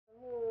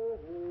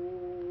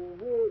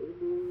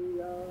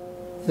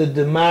The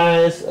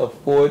demise of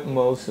Fort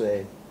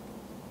Mose.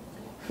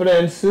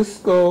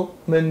 Francisco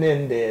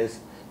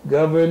Menendez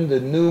governed the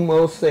New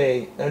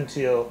Mose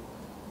until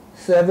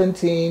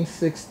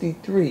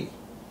 1763,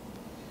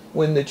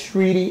 when the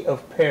Treaty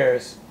of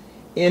Paris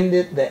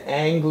ended the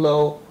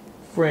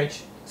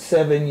Anglo-French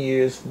 7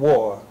 Years'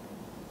 War.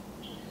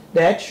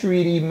 That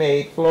treaty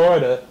made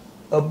Florida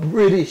a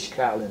British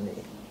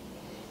colony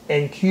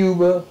and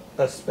Cuba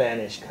a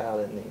Spanish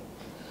colony.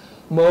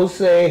 Mose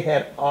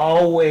had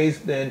always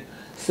been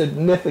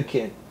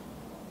significant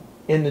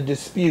in the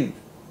dispute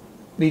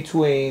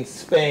between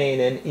Spain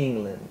and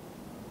England.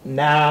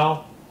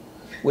 Now,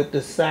 with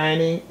the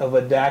signing of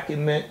a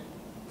document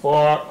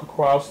far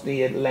across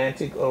the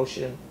Atlantic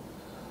Ocean,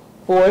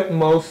 Fort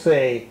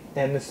Mose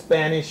and the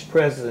Spanish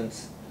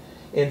presence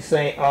in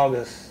St.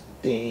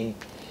 Augustine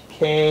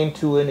came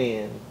to an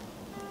end.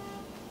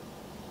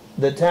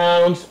 The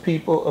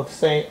townspeople of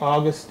St.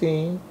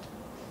 Augustine,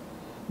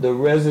 the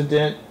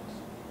residents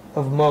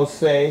of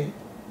Mose,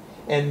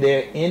 and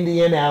their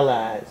Indian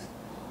allies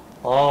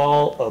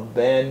all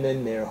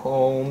abandoned their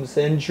homes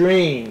and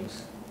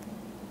dreams.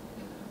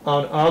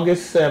 On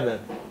August 7,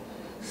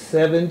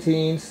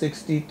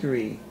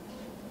 1763,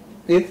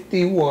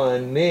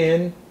 51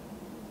 men,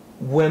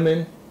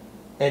 women,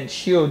 and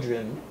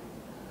children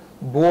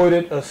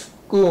boarded a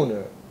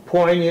schooner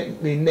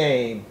poignantly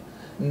named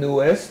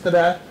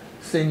Nuestra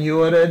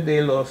Señora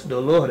de los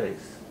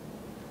Dolores,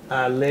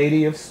 Our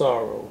Lady of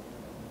Sorrow,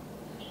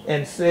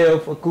 and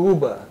sailed for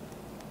Cuba.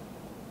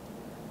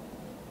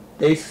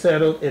 They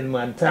settled in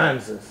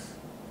Matanzas,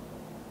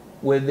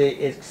 where they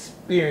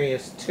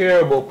experienced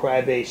terrible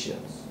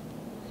privations.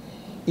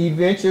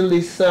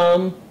 Eventually,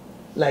 some,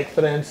 like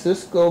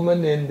Francisco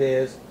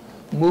Menendez,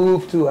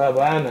 moved to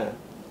Havana,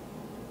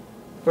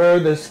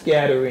 further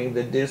scattering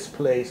the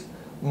displaced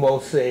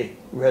Mose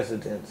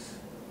residents.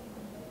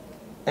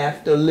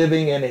 After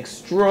living an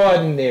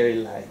extraordinary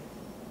life,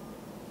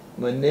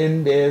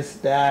 Menendez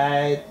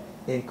died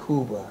in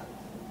Cuba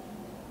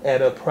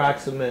at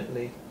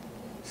approximately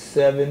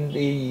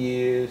 70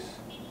 years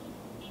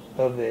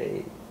of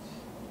age.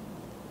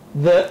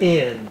 The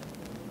end.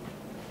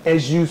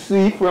 As you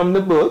see from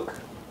the book,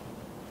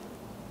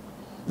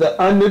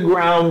 the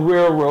Underground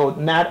Railroad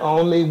not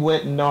only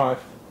went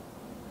north,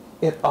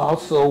 it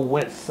also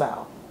went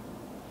south.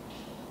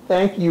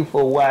 Thank you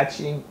for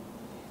watching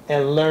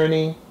and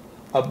learning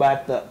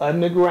about the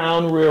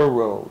Underground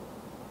Railroad,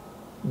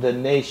 the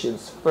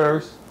nation's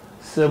first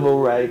civil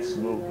rights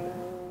movement.